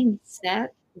mindset,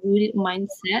 rooted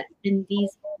mindset, and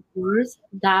these words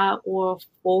that were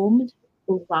formed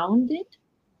around it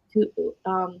to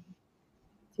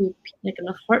like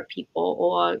hurt people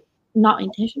or not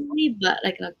intentionally, but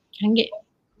like can get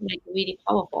like really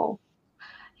powerful.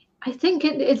 I think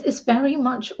it's very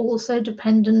much also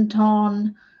dependent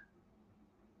on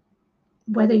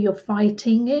whether you're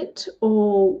fighting it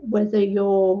or whether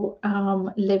you're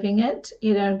living it,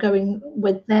 going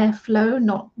with their flow,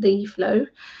 not the flow.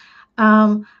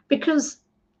 Because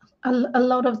a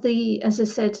lot of the, as I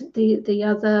said, the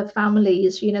other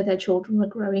families, their children were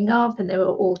growing up and they were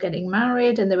all getting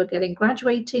married and they were getting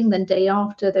graduating. Then day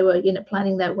after they were,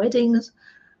 planning their weddings.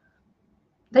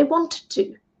 They wanted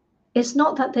to. It's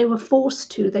not that they were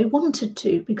forced to, they wanted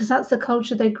to, because that's the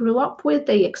culture they grew up with.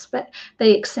 They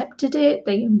accepted it,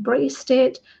 they embraced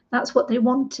it. That's what they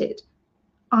wanted.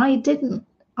 I didn't.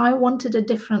 I wanted a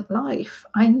different life.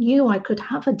 I knew I could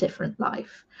have a different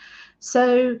life.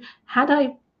 So had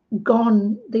I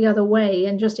gone the other way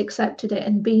and just accepted it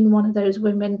and been one of those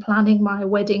women planning my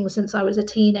wedding since I was a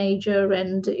teenager,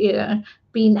 and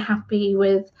being happy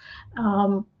with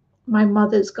my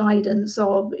mother's guidance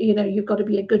of, you've got to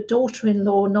be a good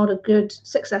daughter-in-law, not a good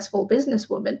successful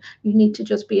businesswoman. You need to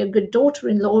just be a good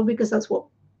daughter-in-law because that's what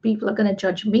people are going to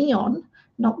judge me on,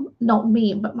 not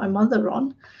me, but my mother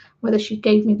on, whether she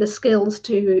gave me the skills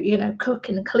to, cook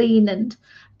and clean and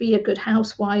be a good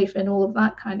housewife and all of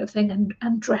that kind of thing,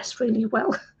 and dress really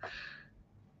well.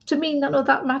 To me, none of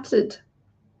that mattered,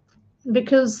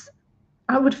 because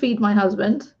I would feed my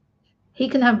husband. He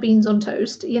can have beans on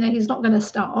toast. He's not going to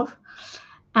starve.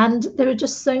 And there are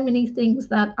just so many things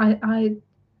that I,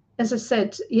 as I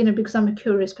said, because I'm a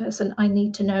curious person, I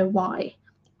need to know why.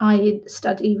 I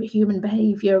study human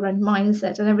behavior and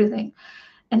mindset and everything.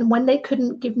 And when they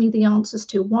couldn't give me the answers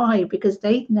to why, because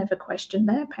they'd never questioned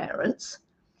their parents,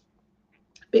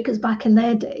 because back in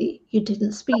their day, you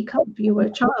didn't speak up. You were a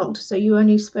child, so you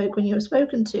only spoke when you were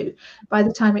spoken to. By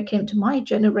the time it came to my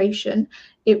generation,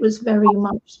 it was very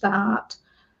much that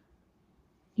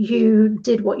you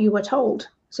did what you were told.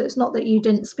 So it's not that you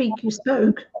didn't speak, you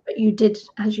spoke, but you did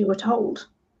as you were told.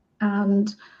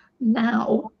 And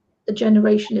now the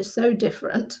generation is so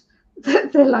different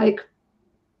that they're like,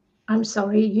 I'm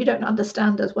sorry, you don't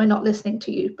understand us. We're not listening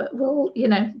to you, but we'll,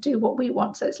 do what we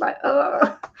want. So it's like,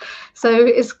 oh, so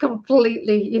it's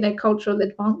completely, cultural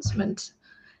advancement.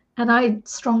 And I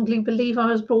strongly believe I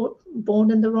was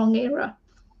born in the wrong era,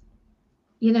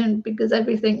 because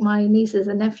everything my nieces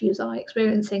and nephews are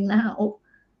experiencing now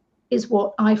is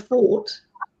what I fought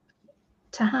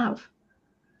to have.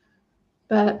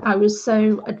 But I was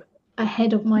so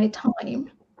ahead of my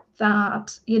time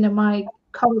that, my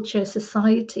culture,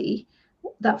 society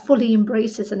that fully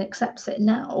embraces and accepts it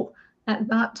now, at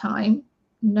that time,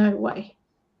 no way.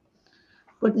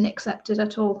 Wouldn't accept it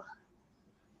at all.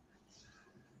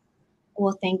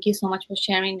 Well, thank you so much for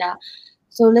sharing that.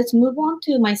 So let's move on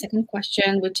to my second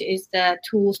question, which is the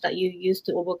tools that you use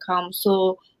to overcome.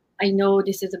 So I know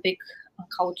this is a big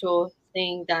cultural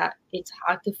thing that it's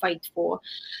hard to fight for.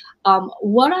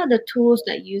 What are the tools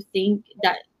that you think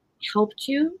that helped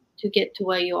you to get to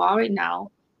where you are right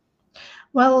now?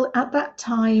 Well, at that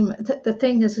time, the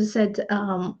thing, as I said,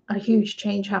 a huge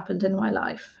change happened in my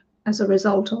life as a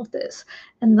result of this.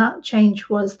 And that change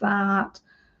was that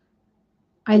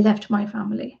I left my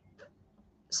family.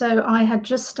 So I had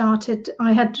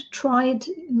tried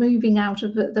moving out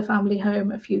of the family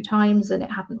home a few times and it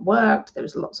hadn't worked. There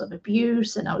was lots of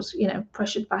abuse and I was,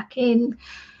 pressured back in.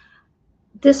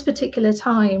 This particular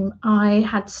time, I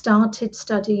had started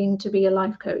studying to be a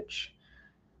life coach.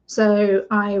 So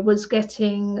I was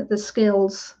getting the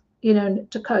skills,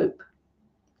 to cope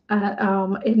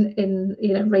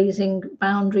in raising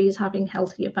boundaries, having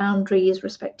healthier boundaries,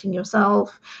 respecting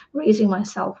yourself, raising my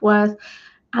self-worth.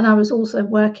 And I was also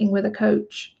working with a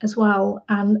coach as well.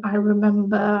 And I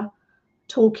remember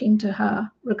talking to her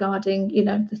regarding,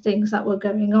 the things that were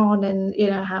going on and,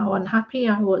 how unhappy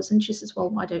I was. And she says, well,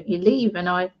 why don't you leave? And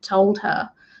I told her,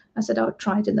 I said, I've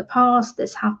tried in the past,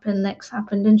 this happened, next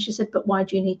happened. And she said, but why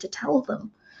do you need to tell them?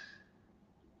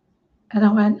 And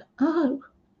I went, oh,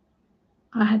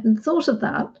 I hadn't thought of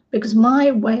that, because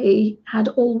my way had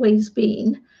always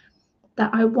been that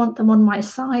I want them on my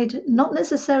side, not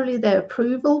necessarily their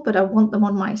approval, but I want them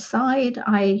on my side.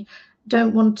 I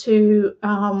don't want to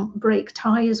break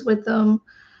ties with them.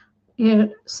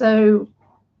 So,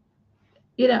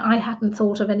 I hadn't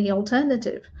thought of any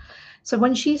alternative. So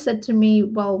when she said to me,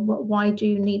 well, why do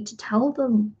you need to tell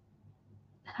them?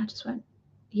 And I just went,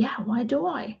 yeah, why do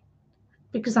I?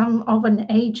 Because I'm of an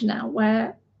age now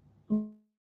where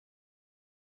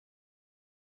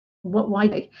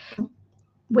why,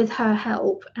 with her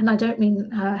help, and I don't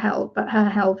mean her help, but her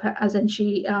help as in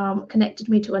she connected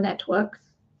me to a network,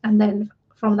 and then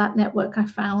from that network I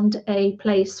found a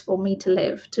place for me to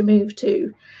live, to move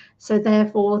to. So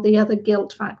therefore the other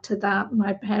guilt factor that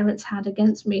my parents had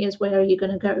against me is, where are you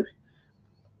going to go?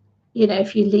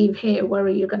 If you leave here, where are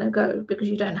you going to go? Because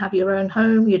you don't have your own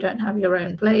home, you don't have your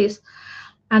own place.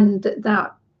 And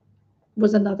that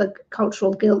was another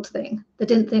cultural guilt thing. They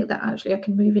didn't think that actually I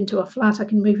can move into a flat, I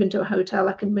can move into a hotel,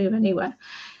 I can move anywhere.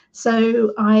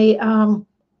 So I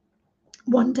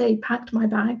one day packed my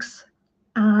bags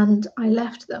and I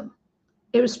left them.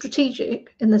 It was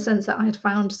strategic in the sense that I had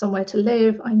found somewhere to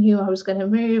live. I knew I was going to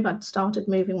move. I'd started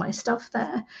moving my stuff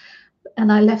there.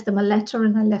 And I left them a letter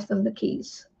and I left them the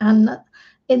keys. And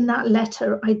in that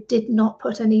letter, I did not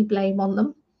put any blame on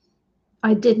them.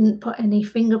 I didn't put any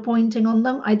finger pointing on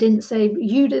them. I didn't say,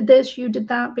 you did this, you did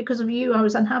that, because of you, I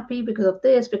was unhappy, because of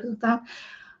this, because of that.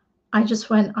 I just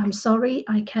went, I'm sorry,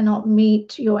 I cannot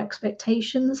meet your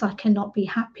expectations. I cannot be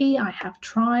happy. I have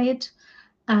tried.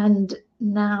 And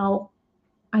now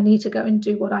I need to go and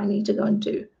do what I need to go and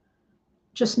do.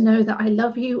 Just know that I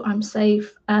love you, I'm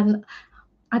safe. And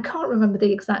I can't remember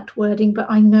the exact wording, but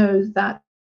I know that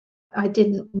I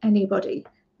didn't anybody,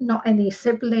 not any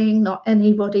sibling, not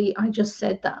anybody. I just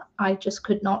said that I just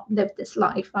could not live this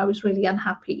life. I was really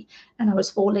unhappy and I was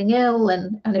falling ill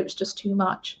and it was just too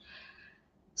much.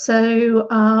 So,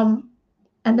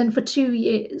 and then for 2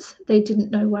 years, they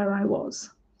didn't know where I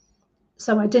was.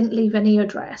 So I didn't leave any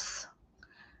address.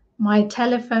 My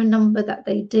telephone number that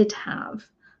they did have,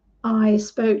 I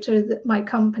spoke to my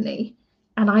company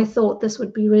and I thought this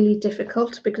would be really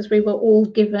difficult because we were all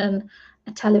given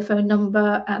a telephone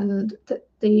number and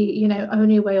the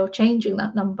only way of changing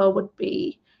that number would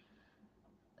be,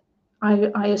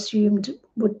 I assumed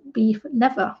would be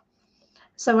never.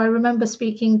 So I remember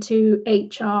speaking to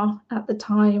HR at the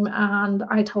time and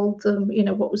I told them,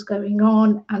 what was going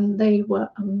on, and they were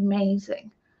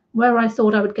amazing. Where I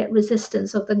thought I would get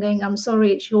resistance of them going, I'm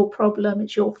sorry, it's your problem,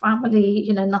 it's your family,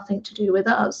 nothing to do with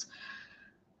us.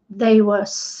 They were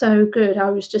so good. I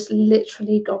was just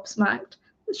literally gobsmacked.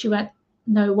 She went,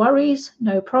 no worries,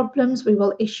 no problems. We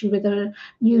will issue with a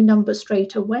new number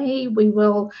straight away. We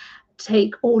will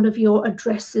take all of your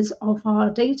addresses of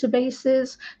our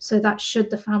databases so that should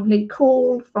the family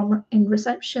call from in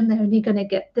reception, they're only going to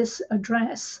get this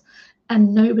address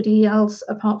and nobody else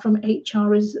apart from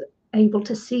HR is able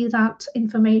to see that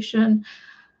information.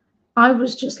 I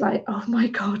was just like, oh my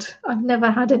God, I've never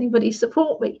had anybody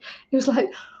support me. It was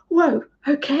like, whoa,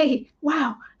 okay,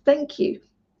 wow, thank you.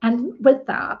 And with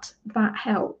that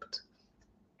helped.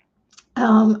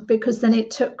 Because then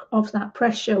it took off that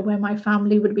pressure where my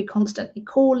family would be constantly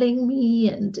calling me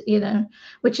and,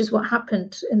 which is what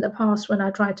happened in the past when I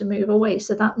tried to move away.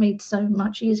 So that made so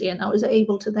much easier. And I was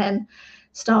able to then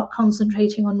start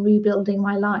concentrating on rebuilding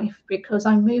my life because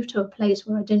I moved to a place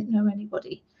where I didn't know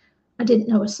anybody. I didn't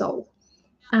know a soul.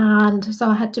 And so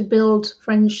I had to build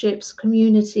friendships,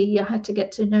 community. I had to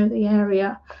get to know the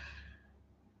area.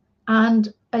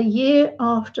 And a year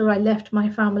after I left my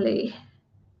family,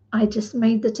 I just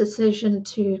made the decision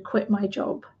to quit my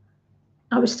job.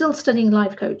 I was still studying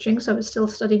life coaching, so I was still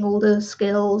studying all the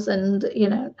skills and,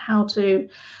 how to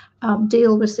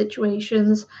deal with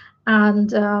situations.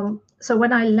 And so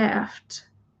when I left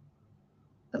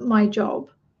my job,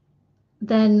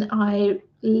 then I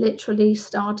literally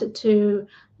started to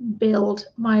build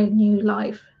my new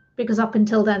life, because up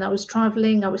until then I was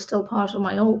traveling, I was still part of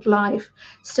my old life,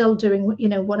 still doing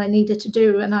what I needed to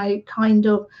do, and I kind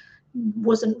of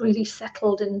wasn't really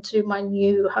settled into my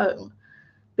new home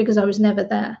because I was never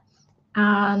there.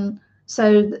 And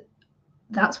so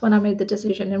that's when I made the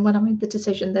decision, and when I made the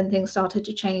decision then things started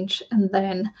to change, and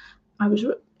then I was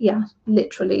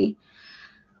literally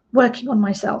working on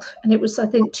myself. And it was, I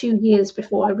think, 2 years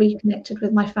before I reconnected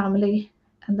with my family.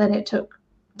 And then it took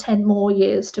 10 more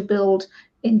years to build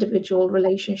individual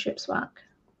relationships back.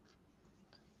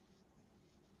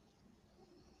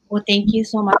 Well, thank you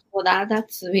so much for that.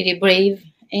 That's really brave,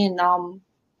 and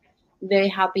very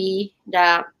happy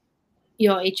that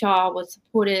your HR was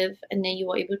supportive and then you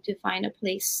were able to find a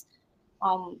place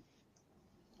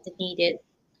that needed.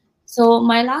 So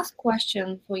my last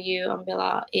question for you,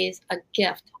 Ambila, is a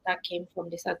gift that came from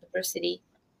this adversity.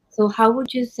 So how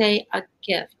would you say a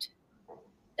gift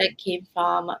that came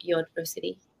from your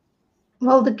adversity?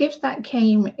 Well, the gift that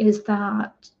came is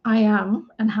that I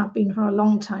am, and have been for a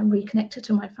long time, reconnected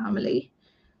to my family.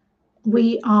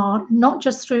 We are not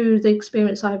just through the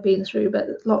experience I've been through,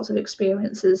 but lots of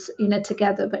experiences,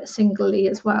 together, but singly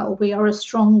as well. We are a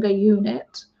stronger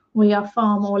unit. We are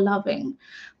far more loving.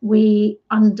 We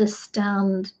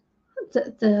understand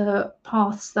the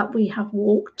paths that we have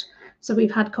walked. So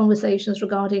we've had conversations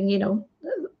regarding,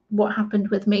 what happened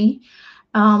with me.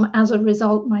 As a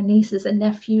result, my nieces and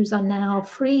nephews are now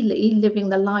freely living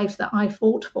the life that I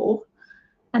fought for,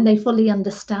 and they fully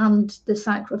understand the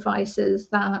sacrifices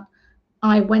that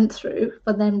I went through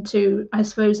for them to, I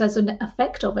suppose, as an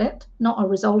effect of it, not a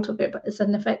result of it, but as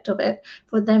an effect of it,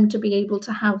 for them to be able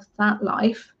to have that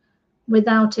life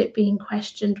without it being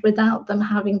questioned, without them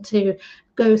having to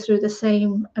go through the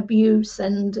same abuse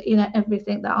and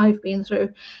everything that I've been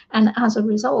through. And as a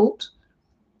result,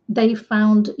 they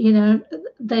found,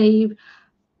 they've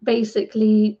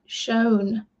basically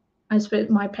shown, I suppose,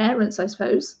 my parents, I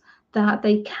suppose, that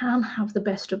they can have the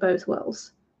best of both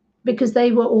worlds, because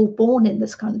they were all born in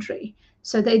this country.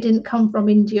 So they didn't come from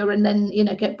India and then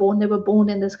get born. They were born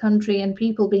in this country, and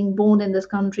people being born in this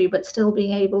country but still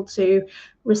being able to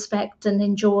respect and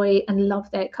enjoy and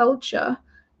love their culture,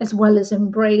 as well as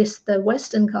embrace the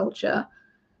Western culture.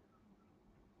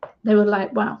 They were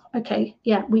like, wow, okay,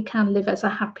 yeah, we can live as a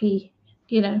happy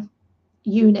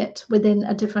unit within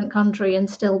a different country and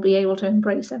still be able to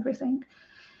embrace everything.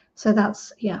 So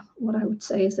that's, yeah, what I would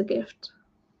say is a gift.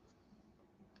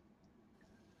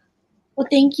 Well,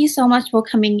 thank you so much for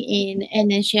coming in and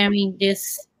then sharing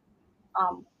this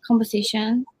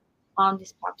conversation on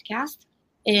this podcast.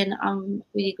 And I'm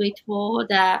really grateful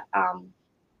that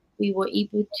we were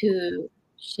able to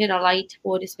shed a light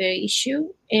for this very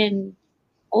issue. And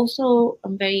also,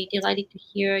 I'm very delighted to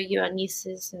hear your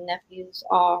nieces and nephews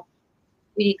are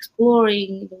really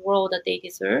exploring the world that they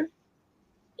deserve.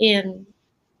 And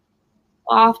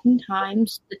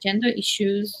oftentimes, the gender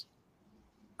issues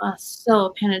are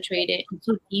so penetrated and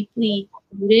so deeply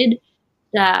rooted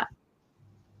that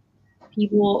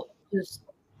people just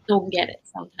don't get it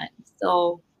sometimes.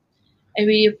 So I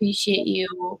really appreciate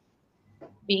you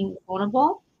being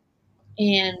vulnerable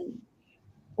and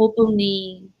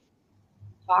openly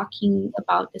talking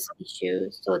about this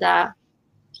issue so that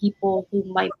people who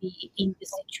might be in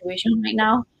this situation right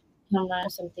now can learn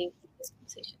something from this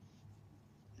conversation.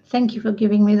 Thank you for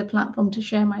giving me the platform to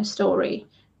share my story,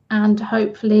 and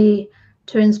hopefully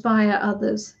to inspire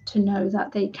others to know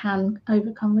that they can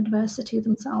overcome adversity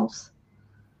themselves,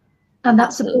 and that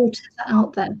Absolutely. support is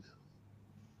out there.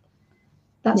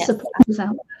 That Yes. support is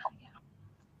out there.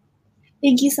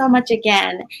 Thank you so much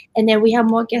again. And then we have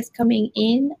more guests coming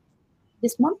in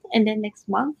this month and then next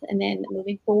month and then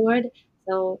moving forward.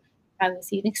 So I will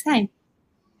see you next time.